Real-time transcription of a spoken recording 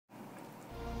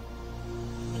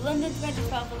London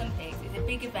 2012 Olympics is a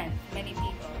big event for many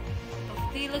people, but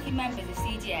for 3 lucky members of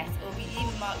CGS it will be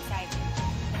even more exciting,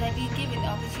 as they've been given the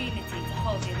opportunity to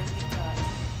hold the Olympic torch.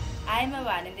 I am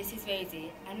Moran and this is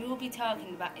Rosie, and we will be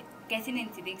talking about getting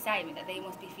into the excitement that they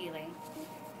must be feeling.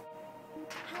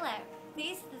 Hello,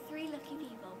 these are the 3 lucky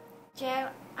people, Joe,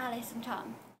 Alice and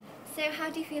Tom. So how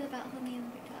do you feel about holding the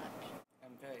Olympic torch?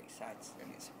 I'm very excited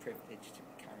and it's a privilege to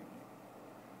be carrying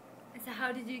it. So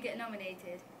how did you get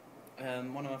nominated?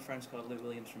 One of my friends called Lou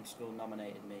Williams from school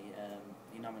nominated me.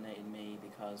 He nominated me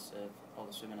because of all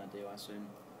the swimming I do. I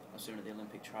swim at the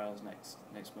Olympic trials next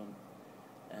month,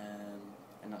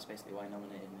 and that's basically why he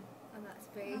nominated me. Oh, that's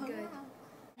very good. Wow.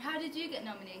 How did you get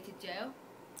nominated, Joe?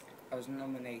 I was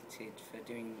nominated for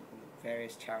doing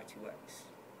various charity works.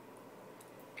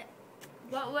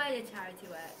 What were your charity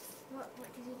works? What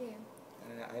did you do?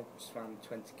 I swam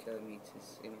 20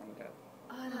 kilometres in one go.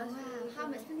 Oh, that's wow. really good. How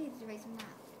much money did you raise from that?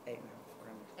 £8.5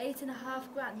 grand.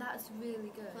 £8.5 grand, that's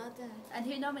really good. Well done. And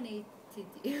who nominated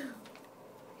you?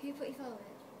 Who put you forward?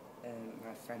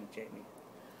 My friend Jamie.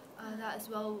 Oh, that's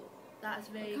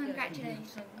very good.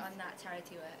 Congratulations on that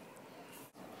charity work.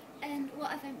 And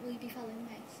what event will you be following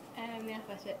most? The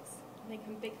athletics. I think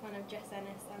I'm a big fan of Jess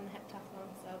Ennis and the heptathlon,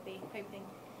 so I'll be hoping,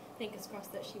 fingers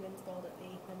crossed, that she wins gold at the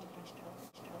London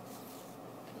 2012.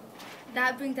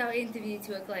 That brings our interview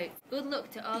to a close. Good luck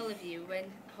to all of you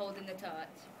when holding the torch.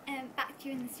 Back to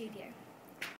you in the studio.